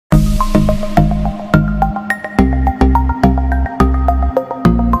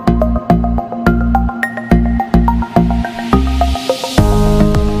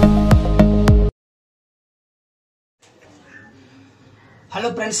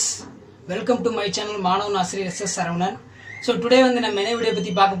friends, welcome to my channel மாணவன் ஆசிரியர் S Saravanan. So today வந்து நம்ம என்ன வீடியோ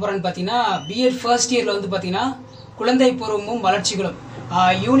பத்தி பார்க்க போறோம்னு பாத்தீங்கன்னா B.Ed first yearல வந்து பாத்தீங்கன்னா குழந்தை பருவமும் வளர்ச்சிகளும்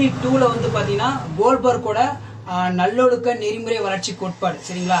யூனிட் 2ல வந்து பாத்தீங்கன்னா கோல்பர்கோட நல்லொழுக்க நெறிமுறை வளர்ச்சி கோட்பாடு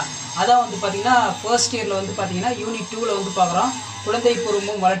சரிங்களா அதான் வந்து பாத்தீங்கன்னா first yearல வந்து பாத்தீங்கன்னா யூனிட் 2ல வந்து பார்க்கறோம் குழந்தை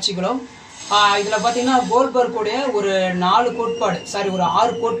பருவமும் வளர்ச்சிகளும் இதுல பாத்தீங்கன்னா கோல்பர்கோட ஒரு 4 கோட்பாடு ஒரு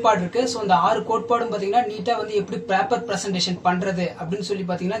 6 கோட்பாடு இருக்கு சோ அந்த 6 கோட்பாடும் பாத்தீங்கன்னா நீட்டா வந்து எப்படி பேப்பர் பிரசன்டேஷன் பண்றது அப்படினு சொல்லி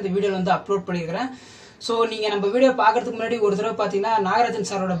பாத்தீங்கன்னா இந்த வீடியோல வந்து அப்லோட் பண்ணிருக்கேன் சோ நீங்க நம்ம வீடியோ பார்க்கிறதுக்கு முன்னாடி ஒரு தடவை பாத்தீங்கன்னா நாகராஜன்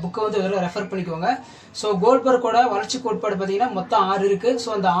சாரோட புக்கை வந்து ஒரு தடவை ரெஃபர் பண்ணிக்கோங்க சோ கோல்பர்கோட வளர்ச்சி கோட்பாடு பாத்தீங்கன்னா மொத்தம் 6 இருக்கு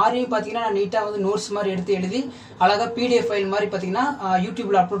சோ அந்த 6ஐயும் பாத்தீங்கன்னா நான் நீட்டா வந்து நோட்ஸ் மாதிரி எடுத்து எழுதி அழகா PDF ஃபைல் மாதிரி பாத்தீங்கன்னா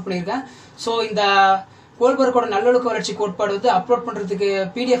YouTubeல அப்லோட் பண்ணிருக்கேன் சோ இந்த கோல்பர்கோட நல்லொழுக்க வளர்ச்சி கோட்பாடு வந்து அப்லோட் பண்றதுக்கு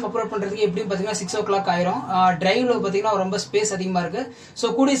PDF அப்லோட் பண்றதுக்கு எப்படியும் பாத்தீங்கன்னா 6 o'clock ஆயிரும் டிரைவ்ல பாத்தீங்கன்னா ரொம்ப ஸ்பேஸ் அதிகமா இருக்கு சோ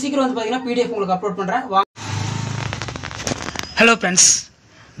கூடிய சீக்கிரம் வந்து பாத்தீங்கன்னா PDF உங்களுக்கு அப்லோட் பண்றேன் hello friends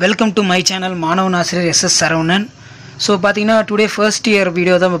welcome to my channel மாணவன் ஆசிரியர் எஸ் சரவணன் சோ பாத்தீங்கன்னா டுடே ஃபர்ஸ்ட் இயர்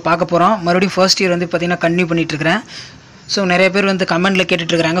வீடியோ தான் பார்க்க போறோம் மறுபடியும் ஃபர்ஸ்ட் இயர் வந்து பாத்தீங்கன்னா கண்டினியூ பண்ணிட்டு இருக்கேன் சோ நிறைய பேர் வந்து கமெண்ட்ல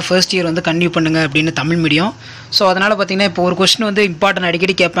கேட்டுட்டு இருக்காங்க ஃபர்ஸ்ட் இயர் வந்து கண்டினியூ பண்ணுங்க அப்படினு தமிழ் மீடியம் சோ அதனால பாத்தீங்கன்னா இப்போ ஒரு क्वेश्चन வந்து இம்பார்ட்டன்ட்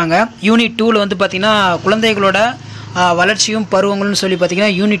அடிக்கடி கேட்பாங்க யூனிட் 2ல வந்து பாத்தீங்கன்னா குழந்தைகளோட வளர்ச்சியும் பருவங்களும் சொல்லி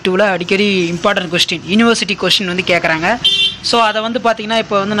பாத்தீங்கன்னா யூனிட் 2ல அடிக்கடி இம்பார்ட்டன்ட் क्वेश्चन யுனிவர்சிட்டி क्वेश्चन வந்து கேக்குறாங்க சோ அத வந்து பாத்தீங்கன்னா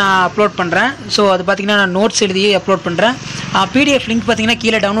இப்போ வந்து நான் அப்லோட் பண்றேன் சோ அது பாத்தீங்கன்னா நான் நோட்ஸ் எழுதி அப்லோட் பண்றேன் PDF லிங்க் பாத்தீங்கன்னா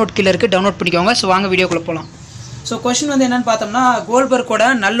கீழ டவுன்லோட் கீழ இருக்கு டவுன்லோட் பண்ணிக்கோங்க சோ வாங்க வீடியோக்குள்ள போலாம் சோ क्वेश्चन வந்து என்னன்னு பார்த்தோம்னா கோல்பர்கோட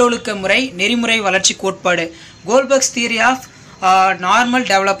நல்லொழுக்க முறை நெறிமுறை வளர்ச்சி கோட்பாடு கோல்பர்க்ஸ் theory of normal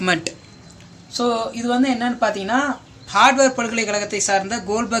development so இது வந்து என்னன்னு பாத்தீங்கன்னா ஹார்ட்வேர் பல்கலைக்கழகத்தை சார்ந்த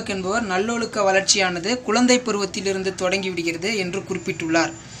கோல்பர்க் என்பவர் நல்லொழுக்க வளர்ச்சியானது குழந்தை பருவத்திலிருந்து தொடங்கி விடுகிறது என்று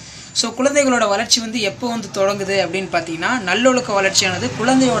குறிப்பிட்டுள்ளார் சோ குழந்தைகளோட வளர்ச்சி வந்து எப்போ வந்து தொடங்குது அப்படின்னு பாத்தீங்கன்னா நல்லொழுக்க வளர்ச்சியானது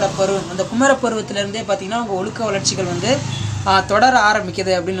குழந்தையோட பருவம் அந்த குமர பருவத்திலிருந்தே பாத்தீங்கன்னா அவங்க ஒழுக்க வளர்ச்சிகள் வந்து தொடர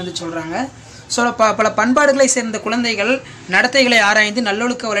ஆரம்பிக்குது அப்படின்னு வந்து சொல்றாங்க சோ பல பண்பாடுகளை சேர்ந்த குழந்தைகள் நடத்தைகளை ஆராய்ந்து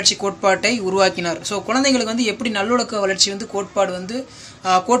நல்லொழுக்க வளர்ச்சி கோட்பாட்டை உருவாக்கினார் சோ குழந்தைகளுக்கு வந்து எப்படி நல்லொழுக்க வளர்ச்சி வந்து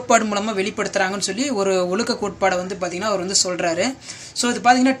கோட்பாடு மூலமா வெளிப்படுத்துறாங்கன்னு சொல்லி ஒரு ஒழுக்க கோட்பாடை வந்து பாத்தீங்கன்னா அவர் வந்து சொல்றாரு சோ இது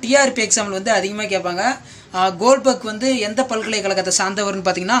பாத்தீங்கன்னா TRP எக்ஸாம்ல வந்து அதிகமா கேட்பாங்க கோல்பர்க் வந்து எந்த பல்கலைக்கழகத்தை சார்ந்தவர்னு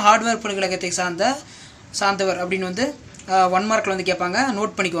பாத்தீங்கன்னா ஹார்ட்வேர் பல்கலைக்கழகத்தை சார்ந்தவர் அப்படின்னு வந்து 1 மார்க்ல வந்து கேட்பாங்க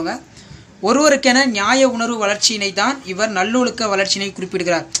நோட் பண்ணிக்கோங்க ஒருவருக்கென நியாய உணர்வு வளர்ச்சியினை தான் இவர் நல்லொழுக்க வளர்ச்சியினை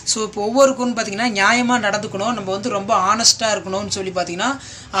குறிப்பிடுகிறார் ஸோ இப்போ ஒவ்வொருக்கும் பார்த்தீங்கன்னா நியாயமாக நடந்துக்கணும் நம்ம வந்து ரொம்ப ஆனஸ்டாக இருக்கணும்னு சொல்லி பார்த்தீங்கன்னா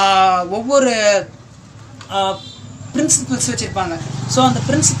ஒவ்வொரு பிரின்சிபல்ஸ் வச்சுருப்பாங்க ஸோ அந்த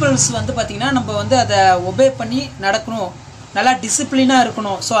பிரின்சிபல்ஸ் வந்து பார்த்தீங்கன்னா நம்ம வந்து அதை ஒபே பண்ணி நடக்கணும் நல்லா டிசிப்ளினாக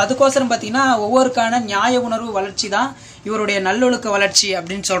இருக்கணும் ஸோ அதுக்கோசரம் பார்த்தீங்கன்னா ஒவ்வொருக்கான நியாய உணர்வு வளர்ச்சி தான் இவருடைய நல்லொழுக்க வளர்ச்சி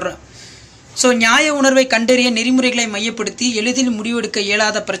அப்படின்னு சொல்கிறேன் ஸோ நியாய உணர்வை கண்டறிய நெறிமுறைகளை மையப்படுத்தி எளிதில் முடிவெடுக்க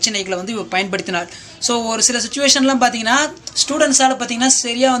இயலாத பிரச்சனைகளை வந்து இவர் பயன்படுத்தினார் ஸோ ஒரு சில சுச்சுவேஷன்லாம் பார்த்தீங்கன்னா ஸ்டூடெண்ட்ஸால் பார்த்தீங்கன்னா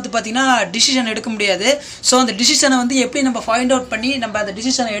சரியாக வந்து பார்த்தீங்கன்னா டிசிஷன் எடுக்க முடியாது ஸோ அந்த டிசிஷனை வந்து எப்படி நம்ம ஃபைண்ட் அவுட் பண்ணி நம்ம அந்த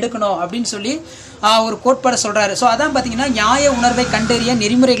டிசிஷனை எடுக்கணும் அப்படின்னு சொல்லி ஒரு கோட்பாடை சொல்கிறாரு ஸோ அதான் பார்த்தீங்கன்னா நியாய உணர்வை கண்டறிய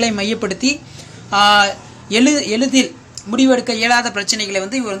நெறிமுறைகளை மையப்படுத்தி எளிதில் முடிவெடுக்க இயலாத பிரச்சனைகளை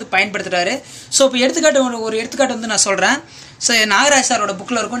வந்து இவர் வந்து பயன்படுத்துகிறாரு ஸோ இப்போ ஒரு எடுத்துக்காட்டு வந்து நான் சொல்கிறேன் ஸோ நாகராஜ் சாரோட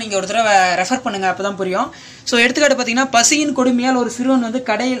புக்கில் இருக்கும் நீங்கள் ஒரு தடவை ரெஃபர் பண்ணுங்கள் அப்போ தான் புரியும் ஸோ எடுத்துக்காட்டு பார்த்தீங்கன்னா பசியின் கொடுமையால் ஒரு சிறுவன் வந்து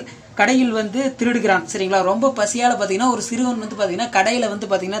கடையில் வந்து திருடுகிறான் சரிங்களா ரொம்ப பசியால் பார்த்தீங்கன்னா ஒரு சிறுவன் வந்து பார்த்தீங்கன்னா கடையில் வந்து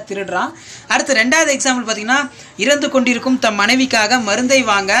பார்த்தீங்கன்னா திருடுறான் அடுத்து 2வது எக்ஸாம்பிள் பார்த்தீங்கன்னா இறந்து கொண்டிருக்கும் தம் மனைவிக்காக மருந்தை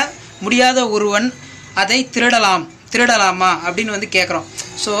வாங்க முடியாத ஒருவன் அதை திருடலாமா அப்படின்னு வந்து கேட்குறோம்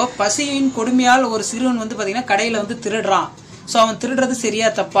ஸோ பசியின் கொடுமையால் ஒரு சிறுவன் வந்து பார்த்தீங்கன்னா கடையில் வந்து திருடுறான் ஸோ அவன் திருடுறது சரியா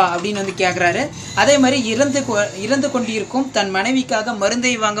தப்பா அப்படின்னு வந்து கேட்குறாரு அதே மாதிரி இறந்து கொண்டிருக்கும் தன் மனைவிக்காக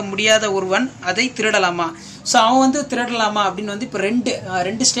மருந்தை வாங்க முடியாத ஒருவன் அதை திருடலாமா ஸோ அவன் வந்து திருடலாமா அப்படின்னு வந்து இப்போ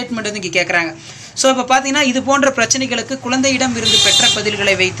ரெண்டு ஸ்டேட்மெண்ட் வந்து இங்கே கேட்குறாங்க ஸோ இப்போ பார்த்தீங்கன்னா இது போன்ற பிரச்சனைகளுக்கு குழந்தையிடம் இருந்து பெற்ற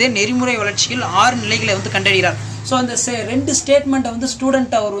பதில்களை வைத்து நெறிமுறை வளர்ச்சியில் 6 நிலைகளை வந்து கண்டறிகிறார் ஸோ அந்த 2 ஸ்டேட்மெண்ட்டை வந்து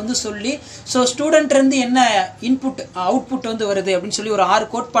ஸ்டூடெண்ட் அவர் வந்து சொல்லி ஸோ ஸ்டூடெண்ட் இருந்து என்ன அவுட்புட் வந்து வருது அப்படின்னு சொல்லி ஒரு 6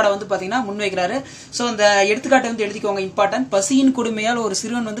 கோட்பாடை வந்து பார்த்தீங்கன்னா முன்வைக்கிறாரு ஸோ அந்த எடுத்துக்காட்டை வந்து எழுதிக்கோங்க இம்பார்ட்டன்ட் பசியின் கொடுமையால் ஒரு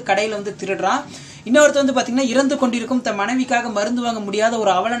சிறுவன் வந்து கடையில் வந்து திருடுறான் இன்னொருத்த வந்து பார்த்தீங்கன்னா இறந்து கொண்டிருக்கும் தன் மனைவிக்காக மருந்து வாங்க முடியாத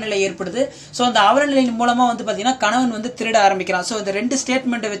ஒரு அவல நிலை ஏற்படுது ஸோ அந்த அவல நிலையின் மூலமா வந்து பார்த்தீங்கன்னா கணவன் வந்து திருட ஆரம்பிக்கிறான் ஸோ இந்த 2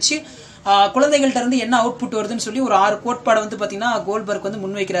 ஸ்டேட்மெண்ட்டை வச்சு குழந்தைகள்கிட்ட இருந்து என்ன அவுட்புட் வருதுன்னு சொல்லி ஒரு 6 கோட்பாடை வந்து பார்த்தீங்கன்னா கோல்பர்க் வந்து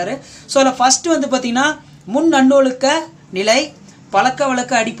முன்வைக்கிறாரு ஸோ அதில் ஃபர்ஸ்ட் வந்து பார்த்தீங்கன்னா முன் நல்லொழுக்க நிலை பழக்க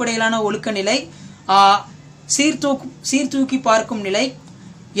வழக்க அடிப்படையிலான ஒழுக்க நிலை சீர்தூக்கி பார்க்கும் நிலை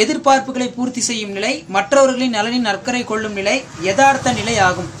எதிர்பார்ப்புகளை பூர்த்தி செய்யும் நிலை மற்றவர்களின் நலனின் அக்கறை கொள்ளும் நிலை யதார்த்த நிலை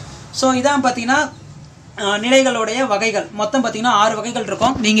ஆகும் ஸோ இதான் பார்த்தீங்கன்னா நிலைகளுடைய வகைகள் மொத்தம் பார்த்தீங்கன்னா 6 வகைகள்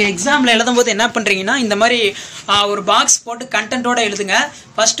இருக்கும். நீங்கள் எக்ஸாமில் எழுதும்போது என்ன பண்ணுறீங்கன்னா இந்த மாதிரி ஒரு பாக்ஸ் போட்டு கண்டென்ட்டோட எழுதுங்க.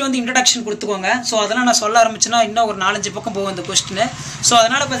 ஃபர்ஸ்ட் வந்து இன்ட்ரடக்ஷன் கொடுத்துக்கோங்க. ஸோ அதெல்லாம் நான் சொல்ல ஆரம்பிச்சுன்னா இன்னும் ஒரு 4-5 பக்கம் போகும் இந்த கொஸ்டின். ஸோ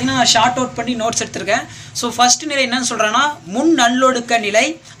அதனால் பார்த்தீங்கன்னா நான் ஷார்ட் அவுட் பண்ணி நோட்ஸ் எடுத்திருக்கேன். ஸோ ஃபர்ஸ்ட் நிலை என்னன்னு சொல்கிறேன்னா முன் நல்லொழுக்க நிலை,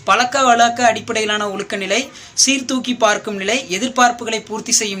 பழக்க வழக்க அடிப்படையிலான ஒழுக்க நிலை, சீர்தூக்கி பார்க்கும் நிலை, எதிர்பார்ப்புகளை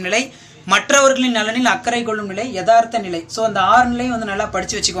பூர்த்தி செய்யும் நிலை, மற்றவர்களின் நலனில் அக்கறை கொள்ளும் நிலை, யதார்த்த நிலை. ஸோ அந்த 6 நிலையும் வந்து நல்லா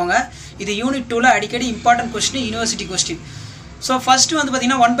படித்து வச்சுக்கோங்க. இது யூனிட் 2ல அடிக்கடி important question, university question. So first வந்து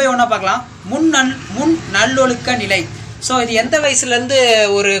பார்த்தீங்கன்னா 1 by 1 பார்க்கலாம். முன் நல்லொழுக்க நிலை. ஸோ இது எந்த வயசுலேருந்து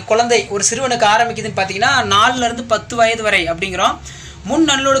ஒரு குழந்தை ஒரு சிறுவனுக்கு ஆரம்பிக்குதுன்னு பார்த்தீங்கன்னா 4லேருந்து 10 வயது வரை அப்படிங்கிறோம். முன்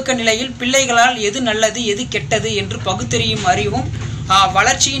நல்லொழுக்க நிலையில் பிள்ளைகளால் எது நல்லது எது கெட்டது என்று பகுத்தறியும் அறிவும்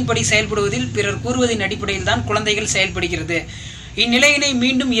வளர்ச்சியின்படி செயல்படுவதில் பிறர் கூறுவதின் அடிப்படையில் தான் குழந்தைகள் செயல்படுகிறது. இந்நிலையினை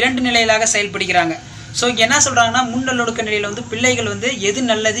மீண்டும் 2 நிலையிலாக செயல்படுகிறாங்க. ஸோ இங்கே என்ன சொல்கிறாங்கன்னா முன் நல்லொழுக்க நிலையில் வந்து பிள்ளைகள் வந்து எது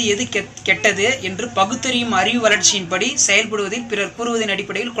நல்லது எது கெட்டது என்று பகுத்தறியும் அறிவு வளர்ச்சியின்படி செயல்படுவதில் பிறர் கூறுவதின்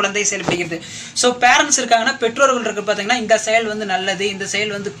அடிப்படையில் குழந்தை செயல்படுகிறது. ஸோ பேரண்ட்ஸ் இருக்காங்கன்னா பெற்றோர்கள் இருக்கு பார்த்தீங்கன்னா இந்த செயல் வந்து நல்லது இந்த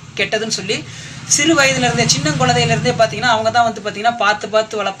செயல் வந்து கெட்டதுன்னு சொல்லி சிறு வயதிலிருந்தே சின்ன குழந்தையிலிருந்தே பார்த்தீங்கன்னா அவங்க தான் வந்து பார்த்தீங்கன்னா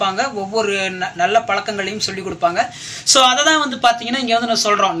பார்த்து வளர்ப்பாங்க. ஒவ்வொரு நல்ல பழக்கங்களையும் சொல்லி கொடுப்பாங்க. ஸோ அதை தான் வந்து பார்த்தீங்கன்னா இங்கே வந்து நான்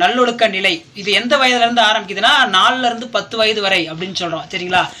சொல்கிறோம் நல்லொழுக்க நிலை. இது எந்த வயதுலேருந்து ஆரம்பிக்குதுன்னா 4லேருந்து 10 வயது வரை அப்படின்னு சொல்கிறோம்.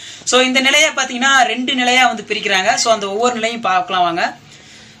 சரிங்களா? ஸோ இந்த நிலையை பார்த்தீங்கன்னா 2 நிலையாக வந்து பிரிக்கிறாங்க. ஸோ அந்த ஒவ்வொரு நிலையும் பார்க்கலாம் வாங்க.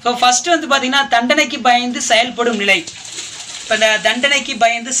 ஸோ ஃபர்ஸ்ட் வந்து பார்த்தீங்கன்னா தண்டனைக்கு பயந்து செயல்படும் நிலை. இப்போ இந்த தண்டனைக்கு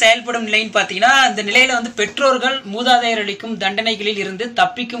பயந்து செயல்படும் நிலைன்னு பார்த்தீங்கன்னா இந்த நிலையில வந்து பெற்றோர்கள் மூதாதையர் அளிக்கும் தண்டனைகளில் இருந்து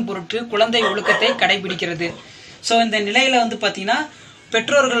தப்பிக்கும் பொருட்டு குழந்தை ஒழுக்கத்தை கடைபிடிக்கிறது. ஸோ இந்த நிலையில வந்து பார்த்தீங்கன்னா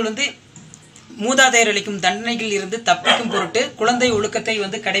பெற்றோர்கள் வந்து மூதாதையர் அளிக்கும் தண்டனைகளில் இருந்து தப்பிக்கும் பொருட்டு குழந்தை ஒழுக்கத்தை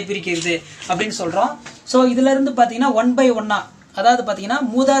வந்து கடைபிடிக்கிறது அப்படின்னு சொல்றோம். ஸோ இதுல இருந்து பார்த்தீங்கன்னா 1 by 1 அதாவது பார்த்தீங்கன்னா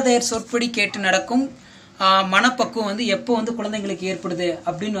மூதாதையர் சொற்படி கேட்டு நடக்கும் மனப்பக்குவம் வந்து எப்போ வந்து குழந்தைங்களுக்கு ஏற்படுது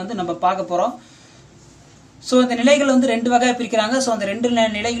அப்படின்னு வந்து நம்ம பார்க்க போறோம். ஸோ இந்த நிலைகள் வந்து 2 வகையாக பிரிக்கிறாங்க. ஸோ அந்த 2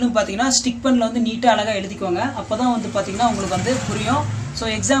 நிலைகளும் பார்த்தீங்கன்னா ஸ்டிக் பென்ல வந்து நீட்டாக அழகாக எழுதிக்கோங்க. அப்போ தான் வந்து பார்த்தீங்கன்னா உங்களுக்கு வந்து புரியும். ஸோ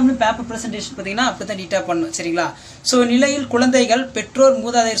எக்ஸாம்னு பேப்பர் ப்ரெசன்டேஷன் பார்த்தீங்கன்னா அப்போ தான் நீட்டாக பண்ணணும். சரிங்களா? ஸோ நிலையில் குழந்தைகள் பெற்றோர்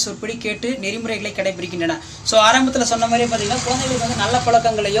மூதாதையர் சொற்படி கேட்டு நெறிமுறைகளை கடைபிடிக்கின்றன. ஸோ ஆரம்பத்தில் சொன்ன மாதிரி பார்த்தீங்கன்னா குழந்தைகளுக்கு வந்து நல்ல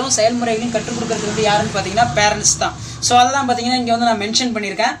பழக்கங்களையும் செயல்முறைகளையும் கற்றுக் கொடுக்கறது வந்து யாருன்னு பார்த்தீங்கன்னா பேரண்ட்ஸ் தான். ஸோ அதை தான் பார்த்தீங்கன்னா இங்கே வந்து நான் மென்ஷன்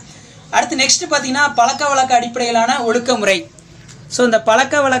பண்ணியிருக்கேன். அடுத்து நெக்ஸ்ட் பார்த்தீங்கன்னா பழக்க வழக்க அடிப்படையிலான ஒழுக்கமுறை. ஸோ இந்த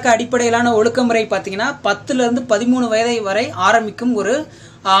பழக்க வழக்க அடிப்படையிலான ஒழுக்கமுறை பார்த்தீங்கன்னா 10லேருந்து 13 வயதை வரை ஆரம்பிக்கும் ஒரு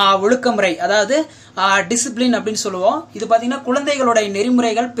ஒழுக்கமுறை, அதாவது டிசிப்ளின் அப்படின்னு சொல்லுவோம். இது பார்த்தீங்கன்னா குழந்தைகளுடைய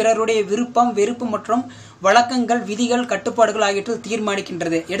நெறிமுறைகள் பிறருடைய விருப்பம் வெறுப்பு மற்றும் வழக்கங்கள் விதிகள் கட்டுப்பாடுகள் ஆகியவற்றை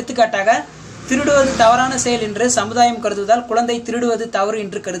தீர்மானிக்கின்றது. எடுத்துக்காட்டாக திருடுவது தவறான செயல் என்று சமுதாயம் கருதுவதால் குழந்தை திருடுவது தவறு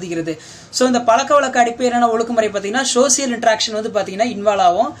என்று கருதுகிறது. ஸோ இந்த பழக்க வழக்க அடிப்படையிலான ஒழுக்குமுறை பார்த்தீங்கன்னா சோசியல் இன்ட்ராக்ஷன் வந்து பார்த்தீங்கன்னா இன்வால்வ்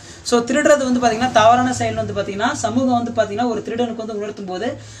ஆகும். ஸோ திருடுறது வந்து பார்த்தீங்கன்னா தவறான செயல் வந்து பார்த்தீங்கன்னா சமூகம் வந்து பார்த்தீங்கன்னா ஒரு திருடனுக்கு வந்து உணர்த்தும் போது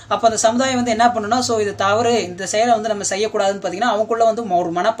அப்போ அந்த சமுதாயம் வந்து என்ன பண்ணணும், ஸோ இது தவறு இந்த செயலை வந்து நம்ம செய்யக்கூடாதுன்னு பார்த்தீங்கன்னா அவங்களுக்குள்ள வந்து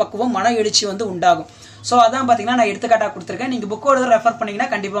ஒரு மனப்பக்குவம் மன எழுச்சி வந்து உண்டாகும். ஸோ அதான் பார்த்தீங்கன்னா நான் எடுத்துக்காட்டாக கொடுத்துருக்கேன். நீங்கள் புக்கோட ரெஃபர் பண்ணீங்கன்னா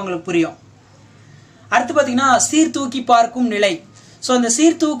கண்டிப்பாக உங்களுக்கு புரியும். அடுத்து பார்த்தீங்கன்னா சீர்தூக்கி பார்க்கும் நிலை. ஸோ இந்த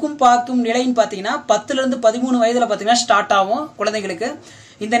சீர்தூக்கும் பார்க்கும் நிலைன்னு பார்த்தீங்கன்னா 10லேருந்து 13 வயதில் பார்த்தீங்கன்னா ஸ்டார்ட் ஆகும் குழந்தைகளுக்கு.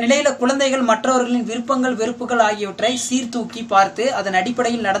 இந்த நிலையில் குழந்தைகள் மற்றவர்களின் விருப்பங்கள் வெறுப்புகள் ஆகியவற்றை சீர்தூக்கி பார்த்து அதன்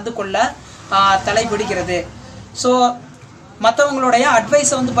அடிப்படையில் நடந்து கொள்ள தலைப்படுகிறது. ஸோ மற்றவங்களுடைய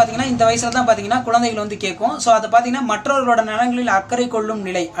அட்வைஸை வந்து பார்த்தீங்கன்னா இந்த வயசில் தான் பார்த்தீங்கன்னா குழந்தைகள் வந்து கேட்கும். ஸோ அதை பார்த்தீங்கன்னா மற்றவர்களோட நலன்களில் அக்கறை கொள்ளும்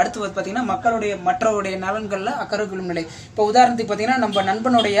நிலை. அடுத்து பார்த்தீங்கன்னா மற்றவருடைய நலன்களில் அக்கறை கொள்ளும் நிலை. இப்போ உதாரணத்துக்கு பார்த்தீங்கன்னா நம்ம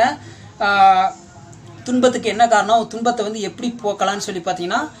நண்பனுடைய துன்பத்துக்கு என்ன காரணம், துன்பத்தை வந்து எப்படி போக்கலாம்னு சொல்லி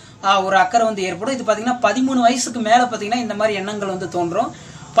பார்த்தீங்கன்னா ஒரு அக்கறை வந்து ஏற்படும். இது பார்த்தீங்கன்னா 13 வயசுக்கு மேலே பார்த்தீங்கன்னா இந்த மாதிரி எண்ணங்கள் வந்து தோன்றும்.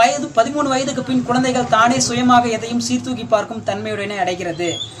 13 வயதுக்கு பின் குழந்தைகள் தானே சுயமாக எதையும் சீர்தூக்கி பார்க்கும் தன்மையுடனே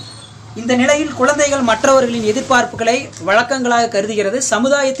அடைகிறது. இந்த நிலையில் குழந்தைகள் மற்றவர்களின் எதிர்பார்ப்புகளை வழக்கங்களாக கருதுகிறது.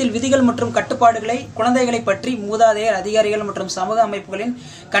 சமுதாயத்தில் விதிகள் மற்றும் கட்டுப்பாடுகளை குழந்தைகளை பற்றி மூதாதையர் அதிகாரிகள் மற்றும் சமூக அமைப்புகளின்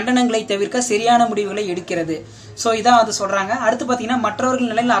கண்டனங்களை தவிர்க்க சரியான முடிவுகளை எடுக்கிறது. ஸோ இதான் அது சொல்றாங்க. அடுத்து பார்த்தீங்கன்னா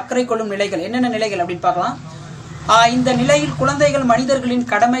மற்றவர்கள் நிலையில் அக்கறை கொள்ளும் நிலைகள் என்னென்ன நிலைகள் அப்படின்னு பார்க்கலாம். இந்த நிலையில் குழந்தைகள் மனிதர்களின்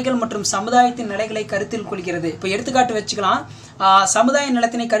கடமைகள் மற்றும் சமுதாயத்தின் நிலைகளை கருத்தில் கொள்கிறது. இப்போ எடுத்துக்காட்டு வச்சுக்கலாம். சமுதாய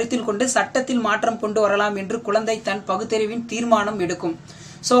நலத்தினை கருத்தில் கொண்டு சட்டத்தில் மாற்றம் கொண்டு வரலாம் என்று குழந்தை தன் பகுத்தறிவின் தீர்மானம் எடுக்கும்.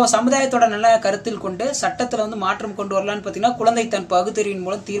 ஸோ சமுதாயத்தோட நல்ல கருத்தில் கொண்டு சட்டத்தில் வந்து மாற்றம் கொண்டு வரலான்னு பார்த்தீங்கன்னா குழந்தை தன் பகுத்தறிவின்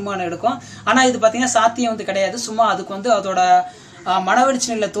மூலம் தீர்மானம் எடுக்கும். ஆனால் இது பார்த்தீங்கன்னா சாத்தியம் வந்து கிடையாது. சும்மா அதுக்கு வந்து அதோட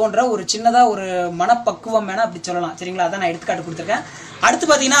மனவெடிச்சினில் தோன்ற ஒரு சின்னதாக ஒரு மனப்பக்குவம் வேணா அப்படி சொல்லலாம். சரிங்களா? அதான் நான் எடுத்துக்காட்டு கொடுத்துருக்கேன். அடுத்து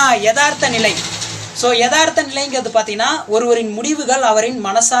பார்த்தீங்கன்னா யதார்த்த நிலை. ஸோ யதார்த்த நிலைங்கிறது பார்த்தீங்கன்னா ஒருவரின் முடிவுகள் அவரின்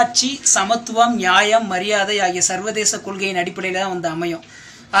மனசாட்சி சமத்துவம் நியாயம் மரியாதை ஆகிய சர்வதேச கொள்கையின் அடிப்படையில் தான் வந்து அமையும்.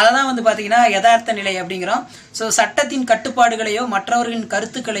 அததான் வந்து பாத்தீங்கன்னா யதார்த்த நிலை அப்படிங்கிறோம். ஸோ சட்டத்தின் கட்டுப்பாடுகளையோ மற்றவர்களின்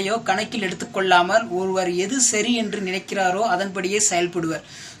கருத்துக்களையோ கணக்கில் எடுத்துக்கொள்ளாமல் ஒருவர் எது சரி என்று நினைக்கிறாரோ அதன்படியே செயல்படுவர்.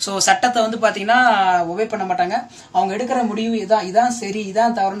 ஸோ சட்டத்தை வந்து பாத்தீங்கன்னா ஒபே பண்ண மாட்டாங்க. அவங்க எடுக்கிற முடிவு இதான் சரி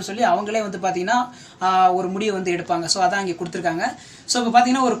இதான் தவறுன்னு சொல்லி அவங்களே வந்து பாத்தீங்கன்னா ஒரு முடிவை வந்து எடுப்பாங்க. ஸோ அதான் இங்கே கொடுத்துருக்காங்க. ஸோ இப்போ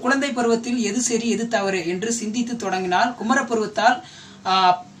பாத்தீங்கன்னா ஒரு குழந்தை பருவத்தில் எது சரி எது தவறு என்று சிந்தித்து தொடங்கினால் குமர பருவத்தால்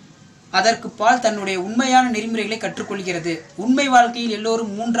அதற்கு பால் தன்னுடைய உண்மையான நெறிமுறைகளை கற்றுக்கொள்கிறது. உண்மை வாழ்க்கையில்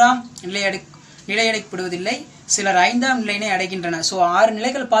எல்லோரும் 3ஆம் நிலையடைக்கப்படுவதில்லை, சிலர் 5ஆம் நிலையினை அடைகின்றன. ஸோ 6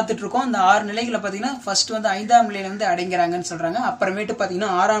 நிலைகள் பார்த்துட்டு இருக்கோம். அந்த 6 நிலைகளை பார்த்தீங்கன்னா ஃபர்ஸ்ட் வந்து 5ஆம் நிலையில வந்து அடைங்கிறாங்கன்னு சொல்றாங்க. அப்புறமேட்டு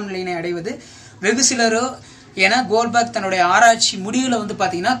பார்த்தீங்கன்னா 6ஆம் நிலையினை அடைவது வெகு சிலரோ என கோல்பர்க் தன்னுடைய ஆராய்ச்சி முடிவுல வந்து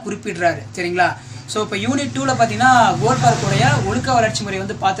பார்த்தீங்கன்னா குறிப்பிடுறாரு. சரிங்களா? ஸோ இப்போ யூனிட் 2ல பார்த்தீங்கன்னா கோல்பர்க்குடைய ஒழுக்க வளர்ச்சி முறை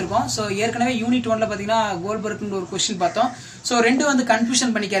வந்து பார்த்துருக்கோம். ஸோ ஏற்கனவே யூனிட் 1ல பார்த்தீங்கன்னா கோல்பர்க்னு ஒரு கொஸ்டின் பார்த்தோம். ஸோ ரெண்டும் வந்து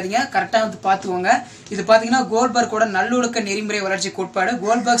கன்ஃபியூஷன் பண்ணிக்காதீங்க, கரெக்டாக வந்து பார்த்துக்கோங்க. இது பார்த்தீங்கன்னா கோல்பர்க்கோட நல்லொழுக்க நெறிமுறை வளர்ச்சி கோட்பாடு,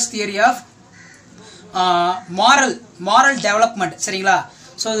 கோல்பர்க்ஸ் தியரி ஆஃப் மாரல் டெவலப்மெண்ட். சரிங்களா?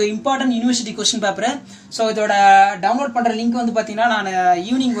 ஸோ இது important university question paper. So இதோட டவுன்லோட் பண்ணுற லிங்க் வந்து பார்த்தீங்கன்னா நான்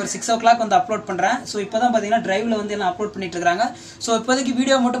ஈவினிங் ஒரு 6 o'clock வந்து அப்லோட் பண்ணுறேன். ஸோ இப்போ தான் பார்த்தீங்கன்னா டிரைவில் வந்து எல்லாம் அப்லோட் பண்ணிட்டு இருக்காங்க. ஸோ இப்போதைக்கு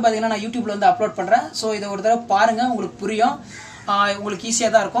வீடியோ மட்டும் பார்த்தீங்கன்னா நான் யூடியூப்ல வந்து அப்லோட் பண்ணுறேன். ஸோ இதை ஒரு தடவை பாருங்க, உங்களுக்கு புரியும், உங்களுக்கு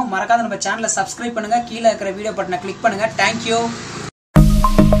ஈஸியாக தான் இருக்கும். மறக்காத நம்ம சேனலை சப்ஸ்கிரைப் பண்ணுங்க, கீழே இருக்கிற வீடியோ பட்டனை கிளிக் பண்ணுங்க. தேங்க்யூ.